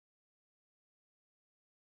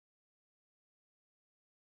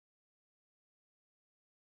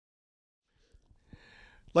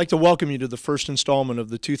I'd like to welcome you to the first installment of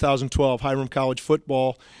the 2012 Hiram College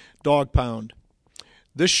Football Dog Pound.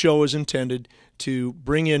 This show is intended to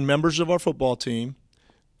bring in members of our football team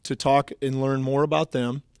to talk and learn more about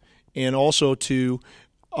them, and also to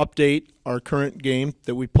update our current game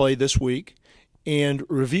that we play this week and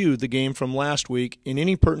review the game from last week and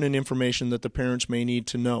any pertinent information that the parents may need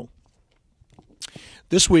to know.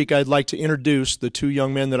 This week I'd like to introduce the two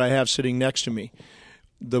young men that I have sitting next to me.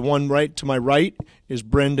 The one right to my right is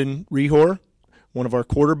Brendan Rehor, one of our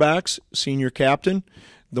quarterbacks, senior captain.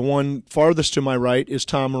 The one farthest to my right is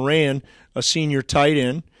Tom Moran, a senior tight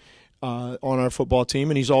end on our football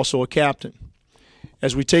team, and he's also a captain.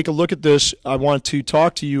 As we take a look at this, I want to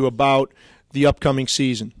talk to you about the upcoming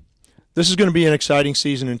season. This is going to be an exciting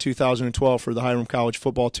season in 2012 for the Hiram College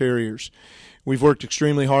Football Terriers. We've worked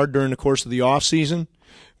extremely hard during the course of the off-season.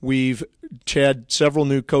 We've had several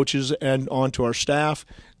new coaches and onto our staff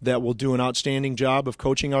that will do an outstanding job of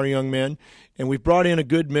coaching our young men. And we've brought in a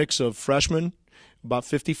good mix of freshmen, about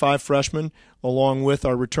 55 freshmen, along with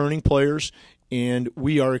our returning players, and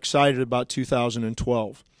we are excited about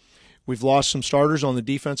 2012. We've lost some starters on the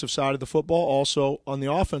defensive side of the football, also on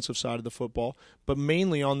the offensive side of the football, but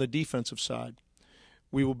mainly on the defensive side.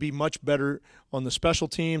 We will be much better on the special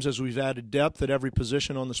teams as we've added depth at every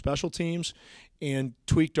position on the special teams and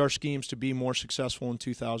tweaked our schemes to be more successful in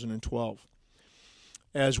 2012.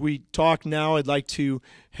 As we talk now, I'd like to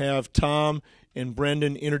have Tom and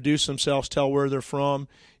Brendan introduce themselves, tell where they're from,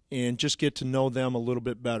 and just get to know them a little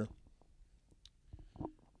bit better.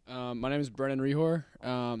 My name is Brendan Rehor.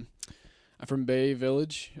 I'm from Bay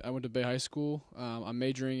Village. I went to Bay High School. I'm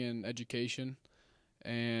majoring in education,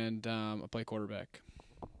 and I play quarterback.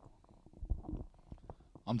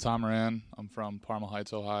 I'm Tom Moran. I'm from Parma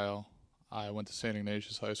Heights, Ohio. I went to St.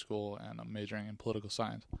 Ignatius High School, and I'm majoring in political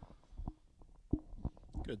science.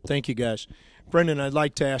 Good. Thank you, guys. Brendan, I'd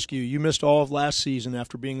like to ask you, you missed all of last season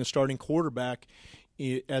after being the starting quarterback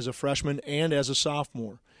as a freshman and as a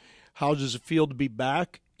sophomore. How does it feel to be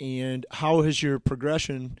back, and how has your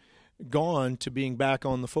progression gone to being back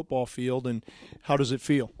on the football field, and how does it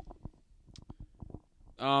feel?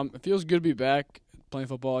 It feels good to be back playing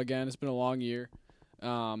football again. It's been a long year.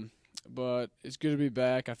 But it's good to be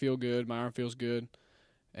back. I feel good. My arm feels good,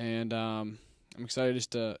 and I'm excited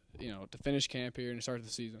just to finish camp here and to start the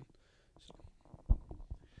season.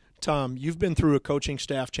 Tom, you've been through a coaching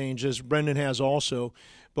staff change, as Brendan has also,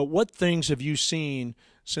 but what things have you seen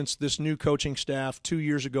since this new coaching staff 2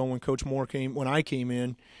 years ago when I came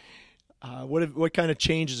in? What kind of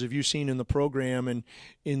changes have you seen in the program and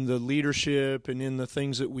in the leadership and in the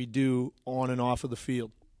things that we do on and off of the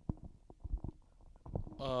field?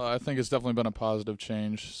 I think it's definitely been a positive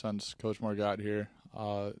change since Coach Moore got here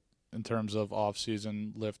in terms of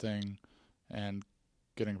off-season lifting and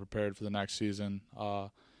getting prepared for the next season,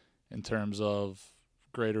 in terms of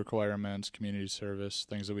grade requirements, community service,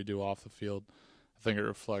 things that we do off the field. I think it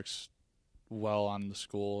reflects well on the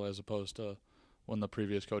school as opposed to when the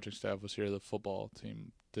previous coaching staff was here. The football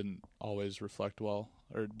team didn't always reflect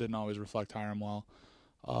Hiram well.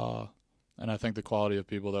 And I think the quality of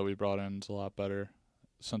people that we brought in is a lot better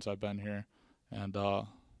since I've been here, and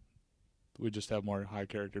we just have more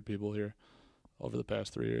high-character people here over the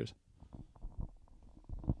past 3 years.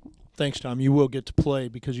 Thanks, Tom. You will get to play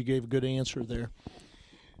because you gave a good answer there.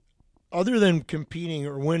 Other than competing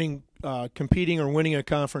or winning a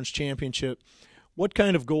conference championship, what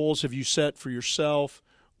kind of goals have you set for yourself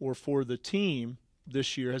or for the team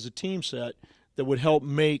this year as a team set that would help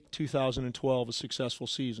make 2012 a successful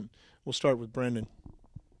season? We'll start with Brendan.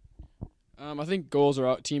 I think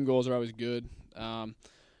team goals are always good. I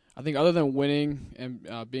think other than winning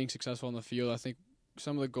and being successful on the field, I think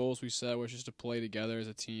some of the goals we set was just to play together as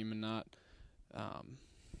a team and not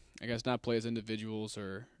play as individuals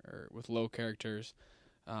or with low characters.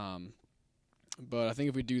 But I think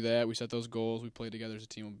if we do that, we set those goals, we play together as a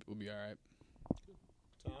team, we'll be all right.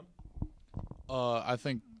 Tom? I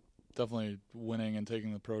think definitely winning and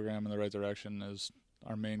taking the program in the right direction is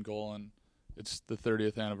our main goal, and it's the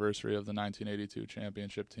 30th anniversary of the 1982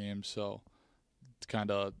 championship team, so it's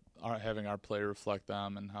kind of having our play reflect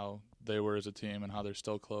them and how they were as a team and how they're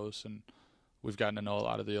still close. And we've gotten to know a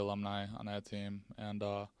lot of the alumni on that team, and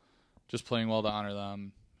just playing well to honor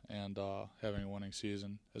them and having a winning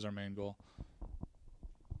season is our main goal.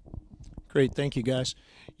 Great. Thank you, guys.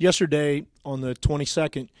 Yesterday, on the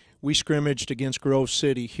 22nd, we scrimmaged against Grove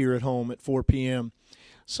City here at home at 4 p.m.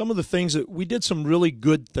 Some of the things that we did, some really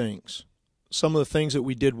good things. Some of the things that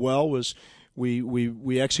we did well was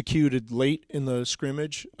we executed late in the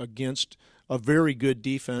scrimmage against a very good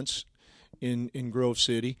defense in Grove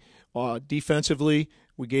City. Defensively,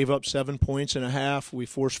 We gave up 7 points and a half. We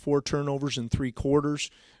forced 4 turnovers in 3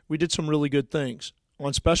 quarters. We did some really good things.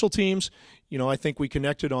 On special teams, I think we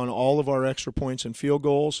connected on all of our extra points and field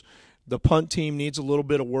goals. The punt team needs a little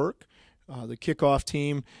bit of work. The kickoff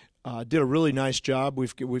team did a really nice job.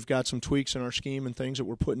 We've got some tweaks in our scheme and things that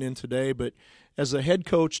we're putting in today. But as the head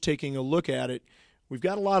coach taking a look at it, we've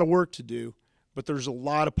got a lot of work to do. But there's a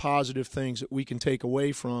lot of positive things that we can take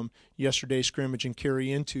away from yesterday's scrimmage and carry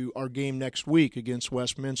into our game next week against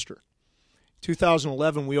Westminster.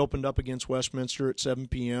 2011, we opened up against Westminster at 7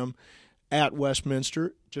 p.m. at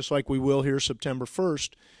Westminster, just like we will here September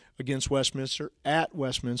 1st against Westminster at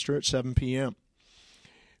 7 p.m.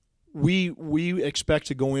 We expect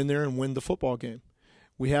to go in there and win the football game.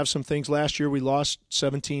 We have some things. Last year we lost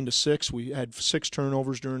 17-6. We had 6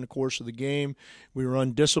 turnovers during the course of the game. We were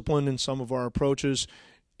undisciplined in some of our approaches,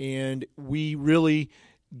 and we really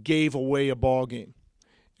gave away a ball game.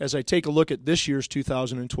 As I take a look at this year's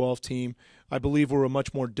 2012 team, I believe we're a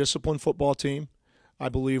much more disciplined football team. I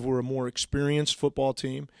believe we're a more experienced football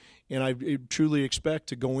team, and I truly expect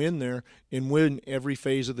to go in there and win every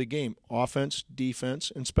phase of the game, offense,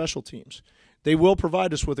 defense, and special teams. They will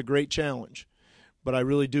provide us with a great challenge, but I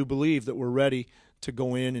really do believe that we're ready to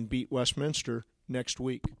go in and beat Westminster next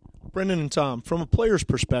week. Brendan and Tom, from a player's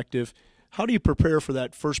perspective, how do you prepare for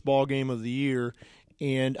that first ball game of the year,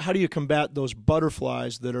 and how do you combat those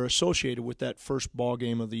butterflies that are associated with that first ball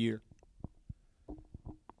game of the year?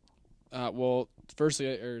 Well, firstly,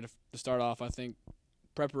 or to start off, I think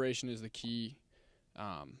preparation is the key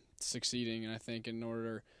to succeeding, and I think in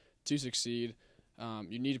order to succeed,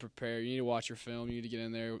 you need to prepare. You need to watch your film. You need to get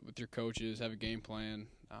in there with your coaches, have a game plan,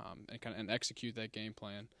 and execute that game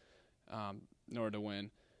plan in order to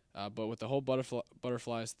win. But with the whole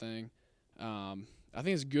butterflies thing, I think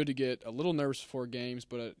it's good to get a little nervous before games,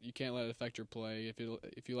 but you can't let it affect your play. If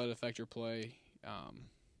you let it affect your play,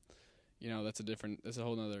 that's a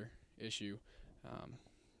whole other issue.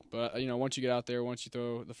 But once you get out there, once you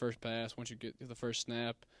throw the first pass, once you get the first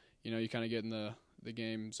snap, you kind of get in the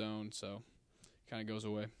game zone, so it kind of goes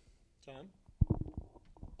away.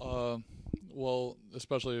 Tom? Well,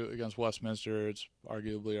 especially against Westminster, it's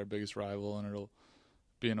arguably our biggest rival, and it'll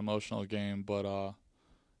be an emotional game. But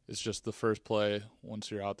it's just the first play. Once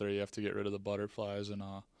you're out there, you have to get rid of the butterflies. And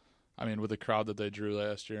with the crowd that they drew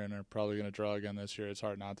last year and are probably going to draw again this year, it's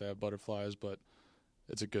hard not to have butterflies. But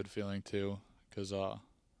it's a good feeling too, because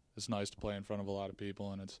it's nice to play in front of a lot of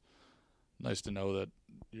people, and it's nice to know that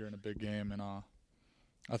you're in a big game. And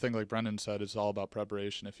I think, like Brendan said, it's all about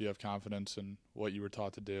preparation. If you have confidence in what you were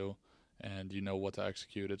taught to do and you know what to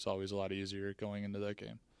execute, it's always a lot easier going into that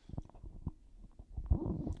game.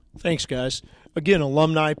 Thanks, guys. Again,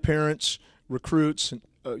 alumni, parents, recruits,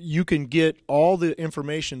 you can get all the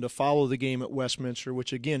information to follow the game at Westminster,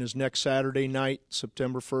 which, again, is next Saturday night,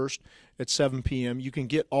 September 1st at 7 p.m. You can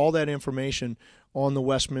get all that information on the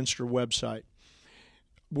Westminster website.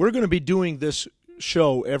 We're going to be doing this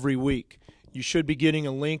show every week. You should be getting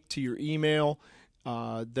a link to your email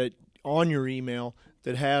that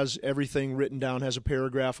has everything written down, has a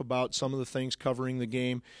paragraph about some of the things covering the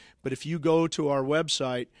game. But if you go to our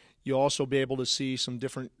website, you'll also be able to see some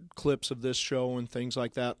different clips of this show and things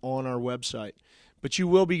like that on our website. But you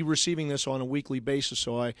will be receiving this on a weekly basis,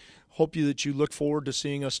 so I hope that you look forward to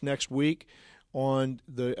seeing us next week on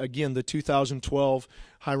the 2012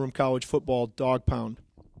 Hiram College Football Dog Pound.